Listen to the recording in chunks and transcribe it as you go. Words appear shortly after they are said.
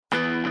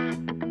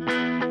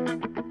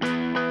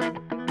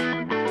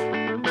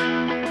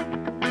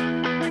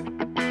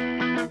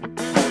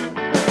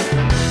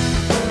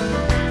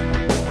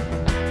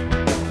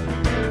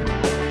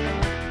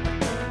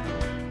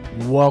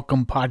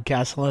Welcome,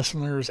 podcast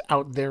listeners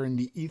out there in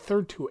the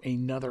ether, to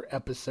another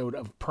episode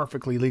of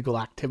Perfectly Legal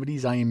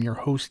Activities. I am your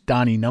host,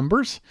 Donnie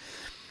Numbers.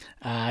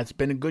 It's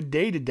been a good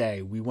day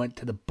today. We went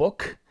to the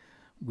book,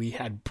 we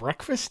had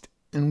breakfast,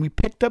 and we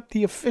picked up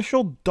the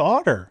official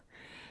daughter,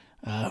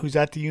 who's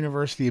at the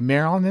University of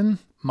Maryland.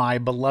 My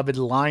beloved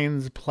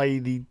Lions play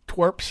the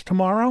Twerps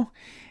tomorrow,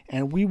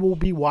 and we will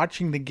be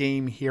watching the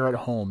game here at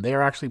home. They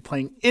are actually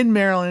playing in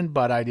Maryland,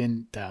 but I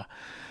didn't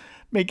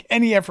make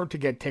any effort to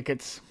get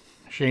tickets.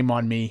 Shame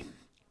on me.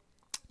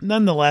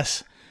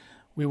 Nonetheless,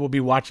 we will be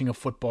watching a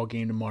football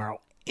game tomorrow,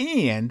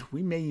 and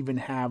we may even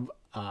have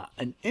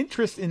an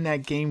interest in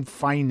that game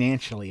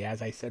financially.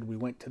 As I said, we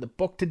went to the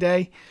book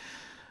today.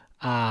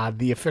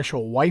 The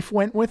official wife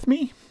went with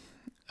me.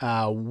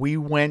 We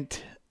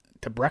went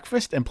to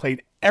breakfast and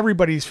played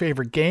everybody's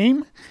favorite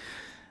game,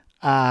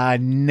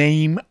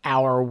 Name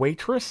Our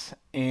Waitress.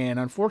 And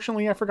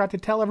unfortunately, I forgot to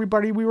tell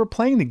everybody we were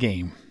playing the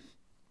game.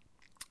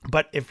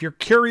 But if you're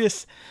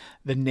curious,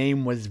 the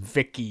name was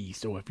Vicky.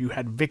 So if you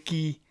had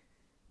Vicky,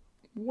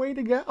 way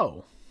to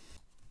go.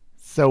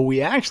 So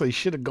we actually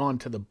should have gone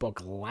to the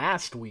book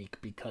last week,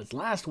 because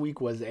last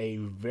week was a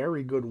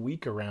very good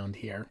week around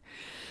here.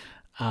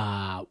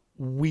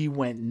 We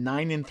went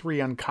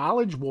 9-3 on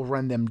college. We'll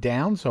run them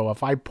down. So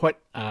if I put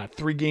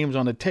 3 games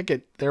on a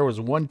ticket, there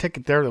was one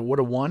ticket there that would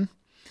have won.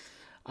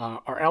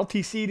 Our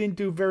LTC didn't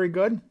do very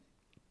good.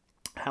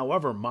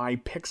 However, my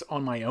picks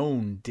on my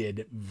own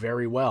did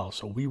very well,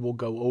 so we will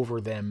go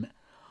over them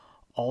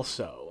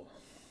also.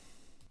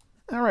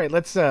 All right,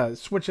 let's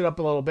switch it up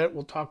a little bit.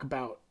 We'll talk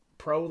about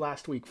Pro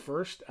last week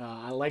first.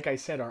 Like I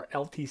said, our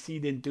LTC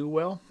didn't do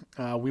well.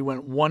 We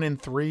went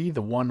 1-3.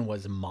 The one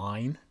was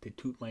mine, to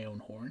toot my own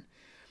horn.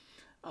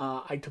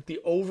 I took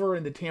the over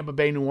in the Tampa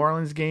Bay New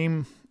Orleans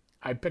game.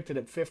 I picked it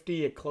at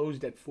 50. It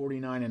closed at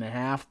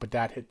 49.5, but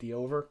that hit the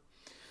over.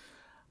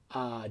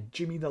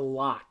 Jimmy the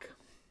Lock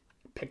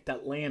picked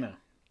Atlanta.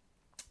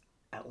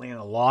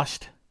 Atlanta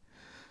lost,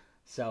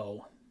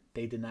 so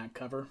they did not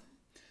cover.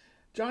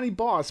 Johnny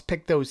Boss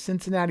picked those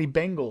Cincinnati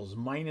Bengals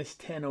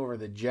 -10 over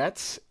the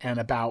Jets, and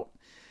about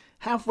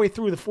halfway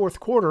through the fourth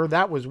quarter,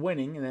 that was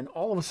winning, and then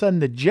all of a sudden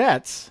the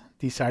Jets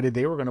decided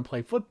they were going to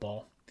play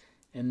football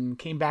and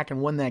came back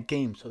and won that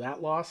game, so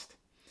that lost.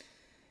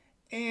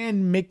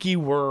 And Mickey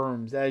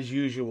Worms, as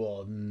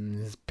usual,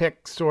 his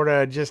pick sort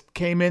of just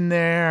came in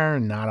there,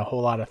 not a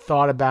whole lot of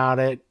thought about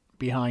it,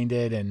 behind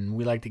it, and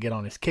we like to get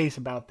on his case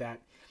about that.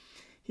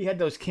 He had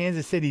those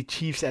Kansas City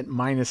Chiefs at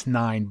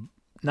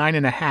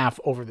 -9.5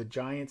 over the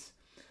Giants.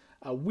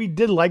 We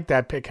did like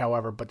that pick,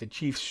 however, but the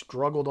Chiefs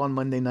struggled on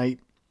Monday night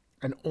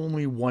and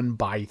only won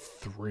by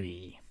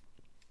 3.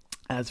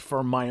 As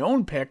for my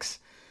own picks,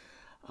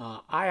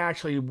 I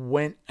actually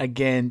went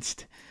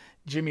against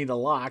Jimmy the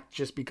Lock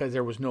just because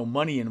there was no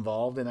money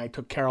involved, and I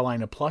took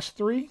Carolina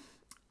 +3.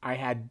 I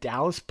had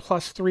Dallas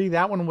 +3.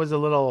 That one was a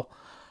little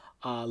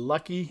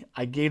lucky.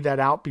 I gave that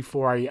out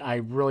before I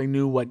really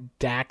knew what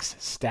Dak's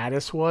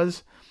status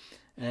was.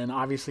 And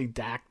obviously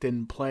Dak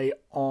didn't play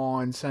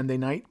on Sunday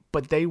night,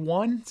 but they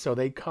won, so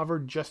they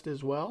covered just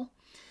as well.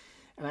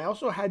 And I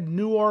also had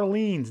New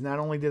Orleans. Not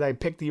only did I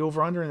pick the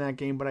over-under in that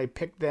game, but I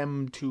picked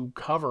them to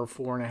cover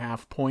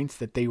 4.5 points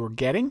that they were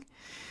getting.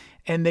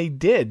 And they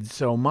did.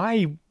 So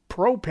my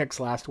pro picks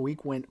last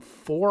week went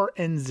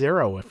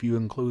 4-0 if you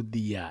include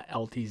the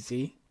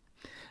LTC.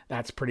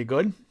 That's pretty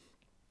good.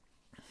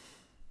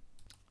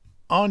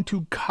 On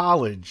to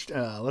college.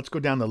 Let's go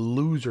down to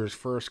losers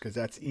first, because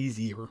that's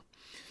easier.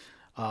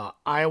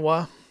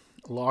 Iowa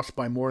lost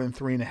by more than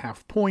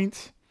 3.5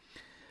 points.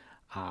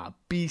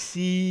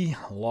 BC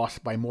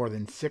lost by more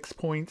than 6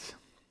 points.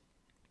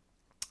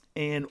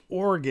 And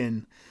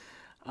Oregon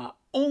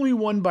only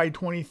won by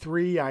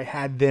 23. I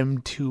had them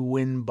to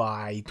win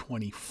by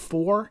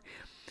 24.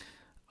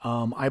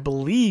 I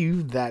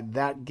believe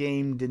that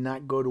game did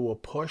not go to a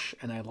push,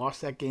 and I lost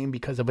that game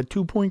because of a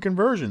 2-point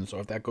conversion. So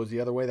if that goes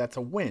the other way, that's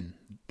a win.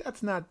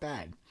 That's not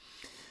bad.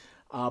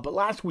 But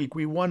last week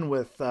we won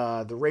with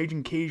the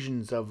Raging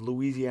Cajuns of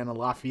Louisiana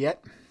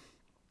Lafayette.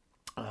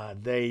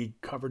 They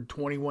covered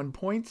 21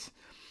 points.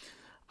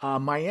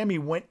 Miami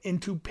went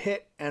into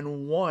Pitt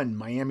and won.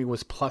 Miami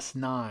was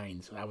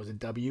 +9, so that was a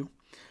W.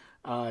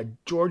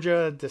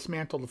 Georgia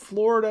dismantled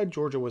Florida.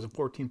 Georgia was a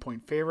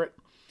 14-point favorite.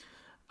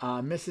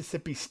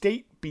 Mississippi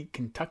State beat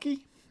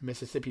Kentucky.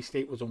 Mississippi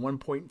State was a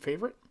 1-point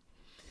favorite.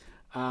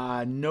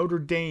 Notre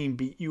Dame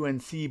beat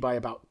UNC by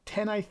about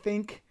 10, I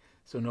think.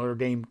 So Notre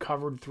Dame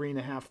covered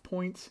 3.5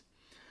 points.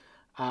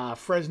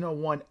 Fresno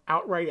won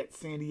outright at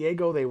San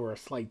Diego. They were a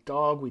slight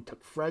dog. We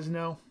took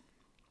Fresno.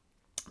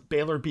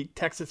 Baylor beat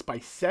Texas by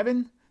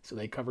 7, so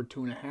they covered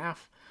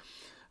 2.5.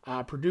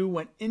 Purdue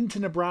went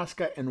into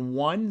Nebraska and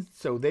won,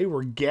 so they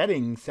were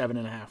getting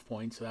 7.5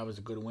 points, so that was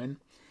a good win.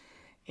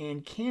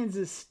 And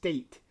Kansas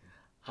State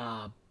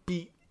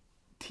beat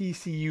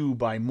TCU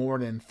by more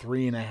than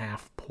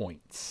 3.5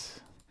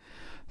 points.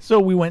 So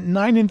we went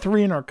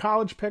 9-3 in our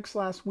college picks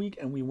last week,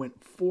 and we went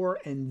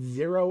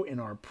 4-0 in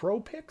our pro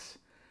picks.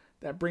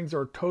 That brings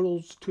our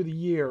totals to the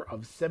year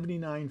of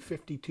 79,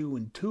 52,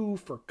 and 2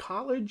 for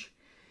college,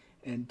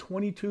 and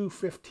 22,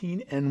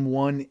 15, and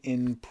 1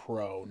 in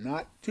pro.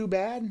 Not too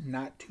bad,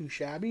 not too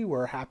shabby.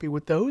 We're happy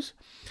with those.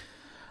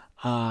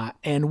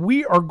 And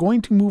we are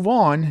going to move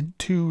on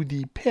to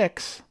the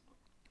picks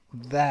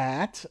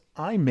that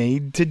I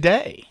made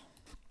today.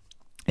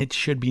 It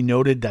should be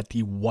noted that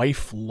the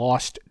wife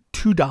lost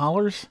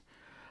 $2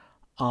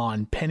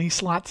 on penny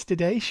slots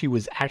today. She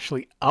was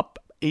actually up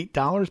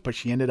 $8, but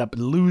she ended up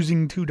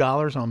losing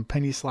 $2 on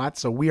penny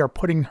slots. So we are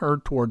putting her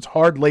towards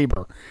hard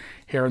labor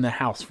here in the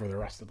house for the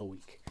rest of the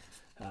week.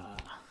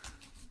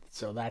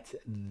 So that's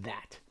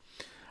that.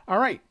 All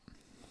right.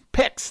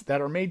 Picks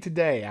that are made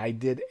today. I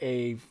did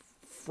a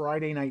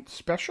Friday night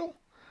special.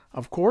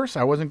 Of course,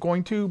 I wasn't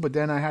going to, but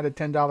then I had a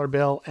 $10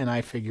 bill and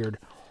I figured,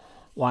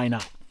 why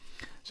not?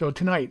 So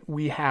tonight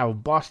we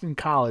have Boston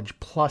College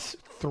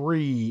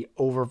 +3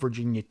 over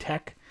Virginia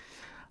Tech.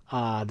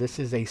 This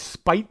is a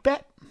spite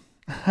bet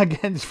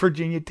against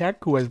Virginia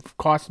Tech, who has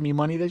cost me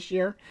money this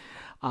year.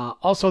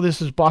 Also,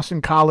 this is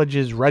Boston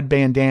College's red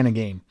bandana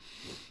game.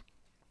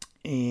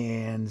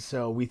 And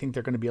so we think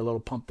they're going to be a little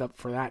pumped up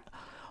for that.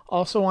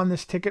 Also on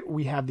this ticket,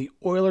 we have the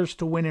Oilers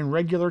to win in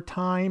regular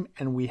time,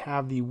 and we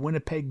have the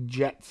Winnipeg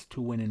Jets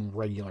to win in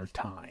regular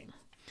time.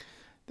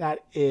 That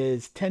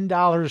is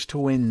 $10 to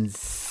win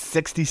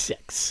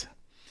 66.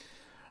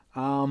 That's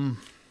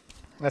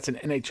an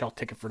NHL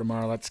ticket for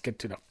tomorrow. Let's get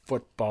to the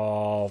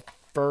football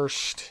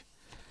first.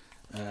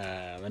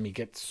 Let me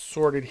get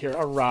sorted here.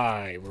 All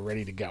right, we're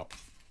ready to go.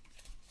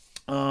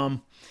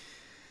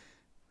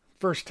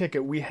 First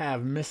ticket, we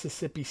have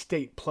Mississippi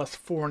State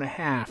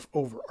 +4.5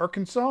 over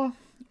Arkansas.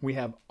 We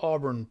have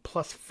Auburn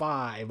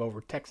 +5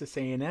 over Texas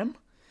A&M.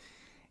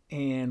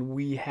 And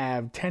we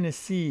have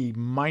Tennessee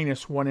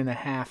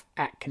 -1.5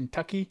 at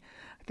Kentucky.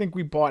 I think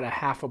we bought a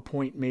half a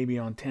point maybe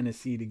on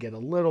Tennessee to get a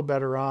little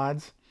better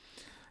odds.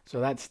 So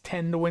that's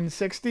 10 to win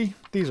 60.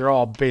 These are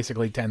all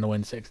basically 10 to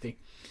win 60.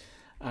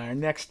 Our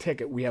next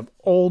ticket, we have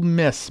Ole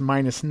Miss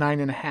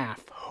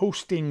 -9.5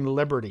 hosting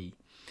Liberty.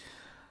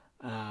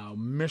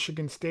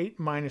 Michigan State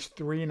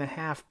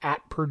 -3.5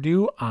 at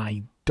Purdue.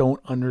 I don't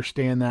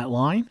understand that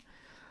line.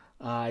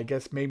 I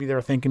guess maybe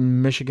they're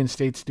thinking Michigan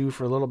State's due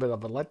for a little bit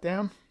of a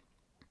letdown.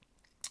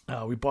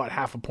 We bought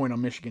half a point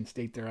on Michigan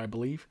State there, I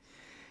believe.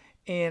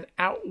 And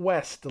out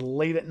west,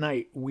 late at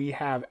night, we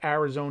have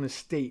Arizona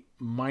State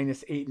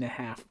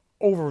 -8.5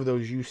 over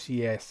those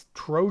UCS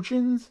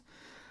Trojans.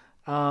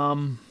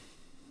 Arizona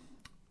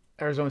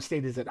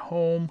State is at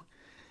home,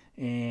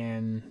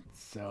 and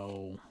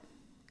so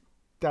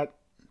that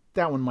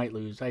one might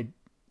lose. I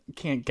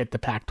can't get the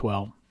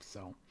Pac-12,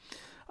 so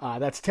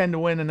that's 10 to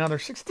win another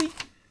 60.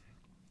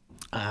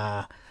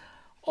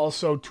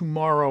 Also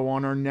tomorrow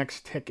on our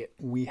next ticket,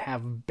 we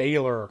have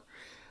Baylor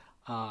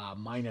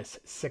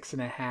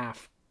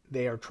 -6.5.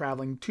 They are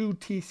traveling to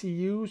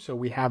TCU, so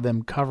we have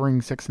them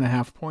covering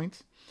 6.5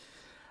 points.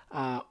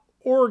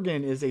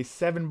 Oregon is a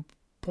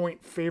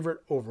 7-point favorite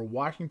over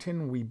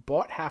Washington. We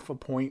bought half a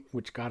point,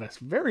 which got us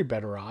very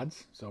better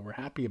odds, so we're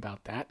happy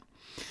about that.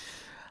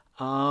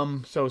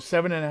 So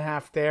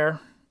 7.5 there.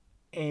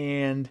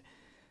 And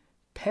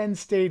Penn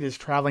State is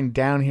traveling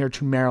down here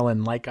to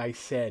Maryland, like I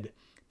said.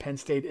 Penn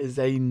State is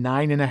a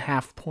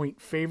 9.5 point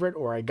favorite,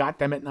 or I got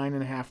them at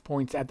 9.5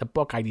 points at the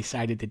book. I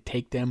decided to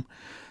take them.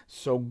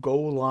 So go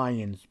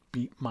Lions,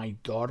 beat my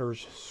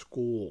daughter's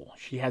school.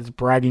 She has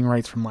bragging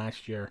rights from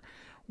last year.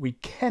 We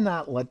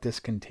cannot let this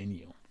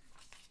continue.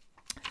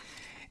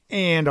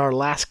 And our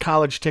last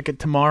college ticket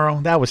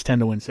tomorrow, that was 10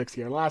 to win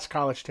 60. Our last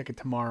college ticket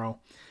tomorrow,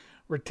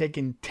 we're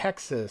taking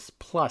Texas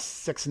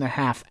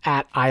 +6.5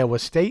 at Iowa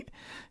State.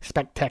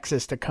 Expect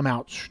Texas to come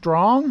out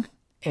strong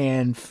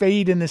and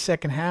fade in the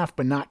second half,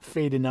 but not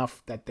fade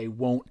enough that they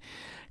won't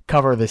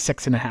cover the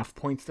 6.5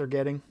 points they're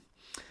getting.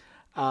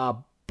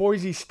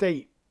 Boise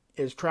State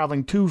is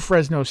traveling to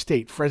Fresno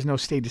State. Fresno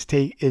State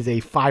is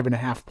a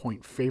 5.5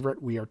 point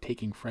favorite. We are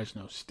taking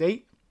Fresno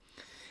State.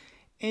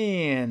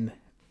 And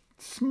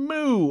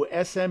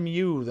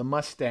SMU, the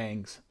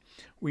Mustangs,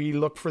 we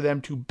look for them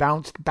to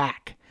bounce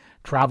back.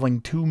 Traveling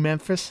to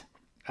Memphis.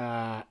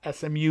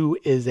 SMU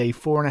is a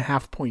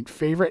 4.5 point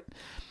favorite.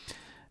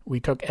 We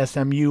took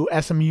SMU.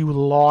 SMU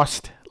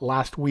lost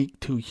last week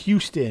to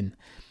Houston.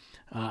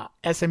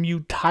 SMU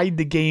tied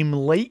the game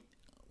late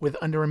with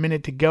under a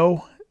minute to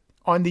go.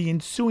 On the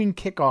ensuing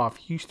kickoff,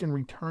 Houston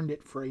returned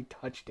it for a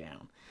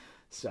touchdown.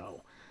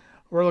 So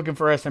we're looking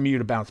for SMU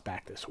to bounce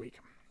back this week.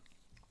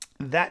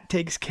 That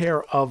takes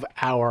care of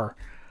our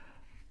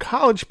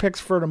college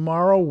picks for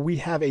tomorrow. We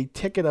have a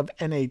ticket of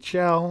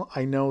NHL.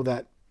 I know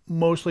that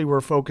mostly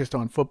we're focused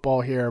on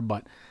football here,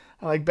 but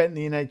I like betting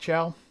the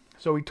NHL.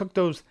 So we took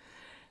those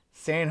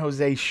San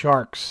Jose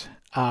Sharks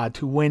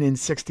to win in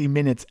 60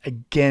 minutes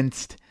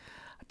against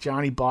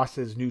Johnny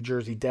Boss's New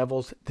Jersey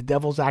Devils. The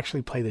Devils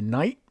actually play the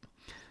night.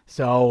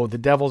 So the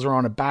Devils are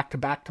on a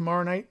back-to-back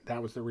tomorrow night.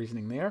 That was the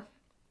reasoning there.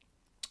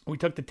 We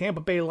took the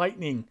Tampa Bay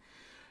Lightning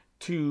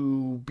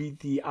to beat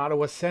the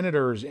Ottawa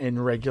Senators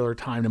in regular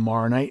time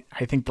tomorrow night.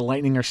 I think the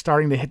Lightning are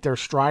starting to hit their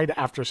stride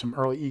after some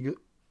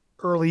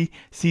early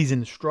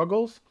season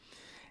struggles.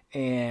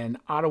 and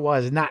Ottawa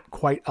is not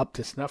quite up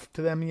to snuff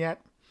to them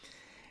yet.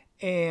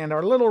 And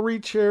our little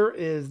reach here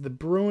is the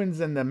Bruins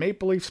and the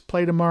Maple Leafs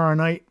play tomorrow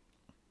night.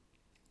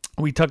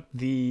 We took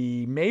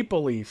the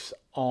Maple Leafs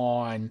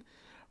on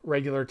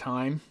regular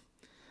time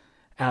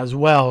as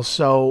well.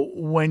 So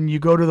when you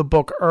go to the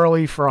book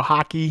early for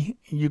hockey,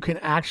 you can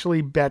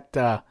actually bet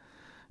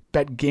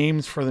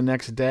games for the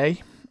next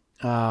day.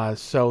 But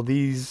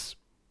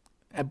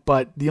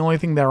the only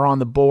thing that are on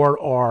the board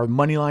are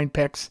money line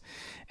picks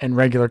and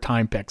regular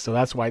time picks. So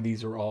that's why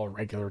these are all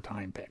regular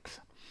time picks.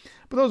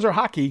 But those are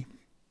hockey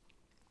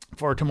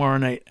for tomorrow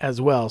night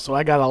as well. So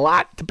I got a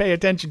lot to pay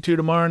attention to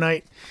tomorrow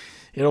night.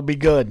 It'll be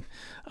good.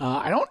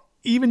 I don't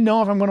even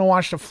know if I'm going to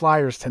watch the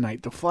Flyers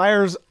tonight. The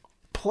Flyers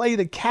play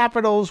the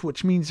Capitals,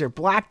 which means they're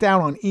blacked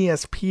out on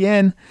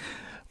ESPN,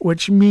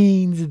 which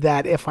means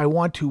that if I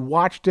want to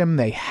watch them,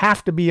 they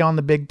have to be on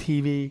the big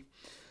TV.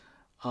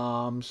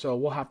 So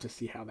we'll have to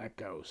see how that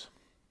goes.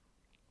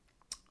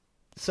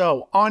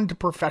 So on to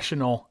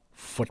professional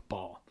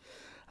football.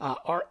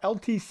 Our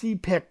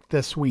LTC pick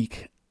this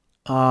week.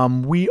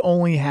 We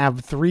only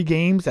have 3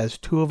 games as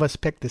 2 of us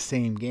picked the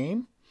same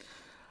game.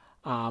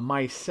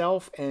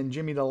 Myself and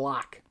Jimmy the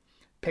Lock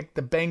picked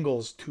the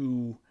Bengals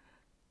to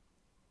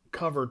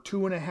cover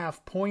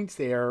 2.5 points.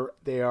 They are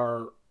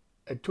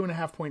a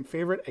 2.5 point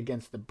favorite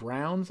against the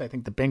Browns. I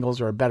think the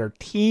Bengals are a better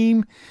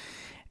team,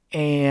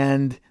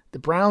 and the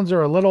Browns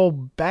are a little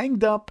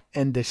banged up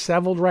and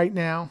disheveled right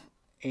now.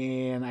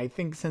 And I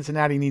think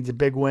Cincinnati needs a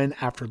big win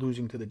after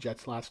losing to the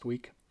Jets last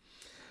week.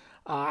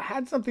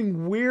 Had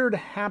something weird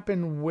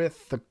happen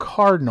with the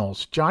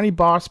Cardinals. Johnny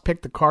Boss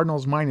picked the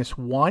Cardinals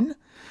 -1.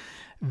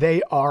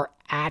 They are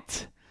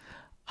at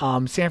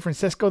San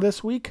Francisco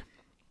this week.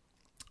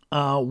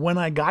 When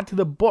I got to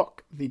the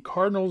book, the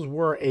Cardinals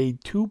were a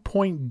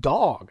 2-point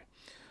dog.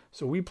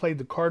 So we played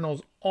the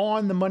Cardinals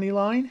on the money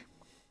line.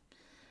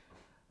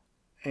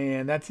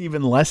 And that's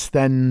even less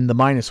than the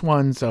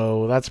 -1,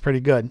 so that's pretty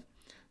good.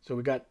 So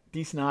we got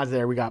decent odds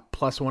there. We got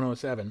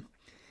 +107.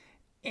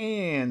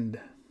 And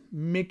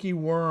Mickey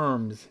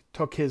Worms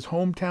took his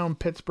hometown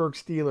Pittsburgh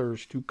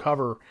Steelers to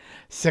cover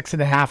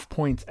 6.5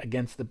 points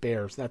against the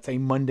Bears. That's a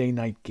Monday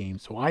night game,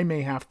 so I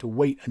may have to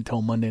wait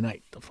until Monday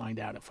night to find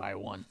out if I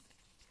won.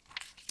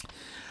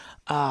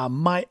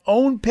 My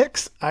own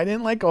picks, I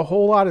didn't like a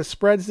whole lot of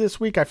spreads this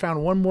week. I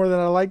found one more that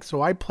I liked,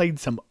 so I played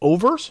some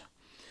overs.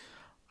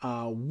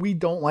 We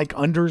don't like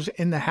unders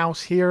in the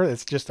house here.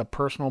 It's just a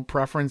personal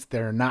preference.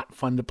 They're not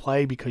fun to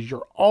play because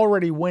you're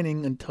already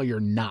winning until you're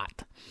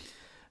not.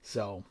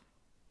 So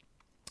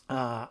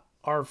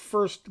our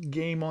first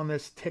game on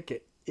this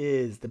ticket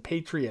is the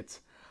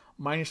Patriots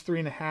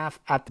 -3.5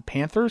 at the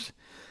Panthers.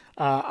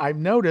 I've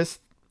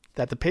noticed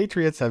that the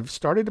Patriots have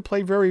started to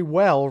play very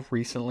well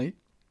recently.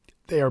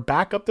 They are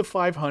back up to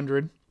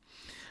 500.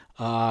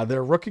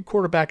 Their rookie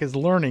quarterback is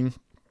learning.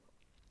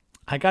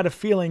 I got a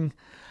feeling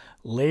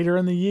later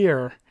in the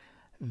year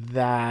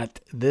that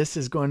this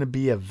is going to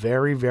be a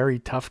very, very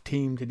tough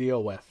team to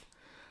deal with.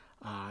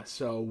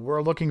 So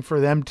we're looking for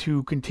them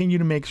to continue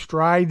to make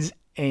strides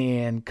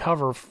and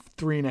cover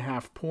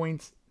 3.5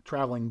 points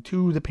traveling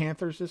to the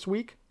Panthers this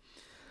week.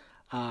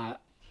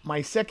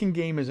 My second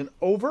game is an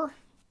over.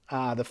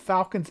 The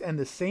Falcons and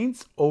the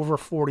Saints over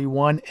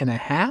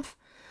 41.5.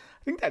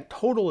 I think that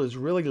total is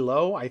really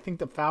low. I think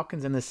the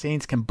Falcons and the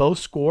Saints can both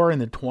score in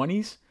the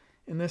 20s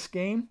in this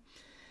game.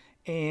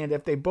 And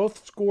if they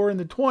both score in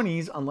the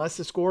 20s, unless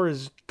the score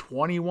is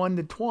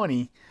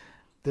 21-20,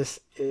 this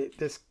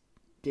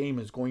game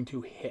is going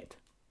to hit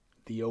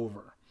the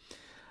over.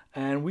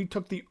 And we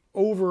took the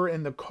over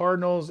in the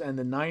Cardinals and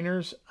the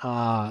Niners.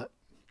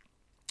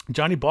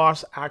 Johnny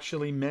Boss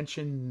actually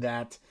mentioned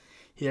that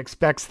he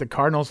expects the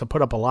Cardinals to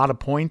put up a lot of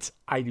points.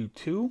 I do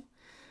too.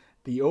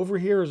 The over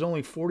here is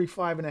only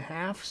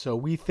 45.5, so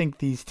we think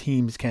these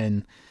teams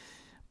can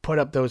put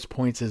up those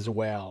points as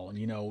well.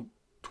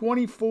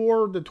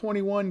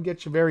 24-21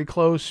 gets you very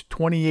close.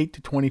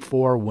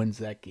 28-24 wins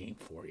that game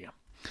for you.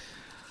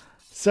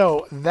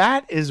 So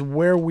that is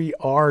where we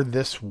are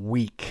this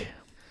week.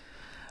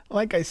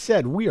 Like I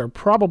said, we are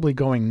probably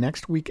going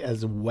next week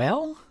as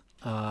well.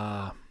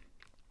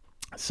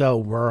 So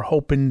we're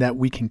hoping that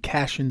we can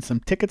cash in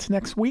some tickets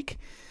next week.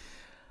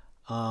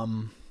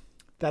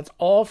 That's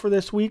all for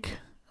this week.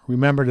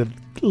 Remember to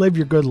live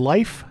your good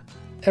life,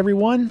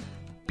 everyone.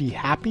 Be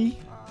happy,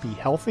 be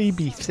healthy,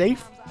 be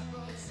safe.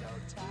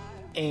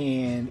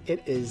 And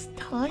it is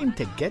time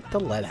to get the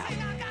let out.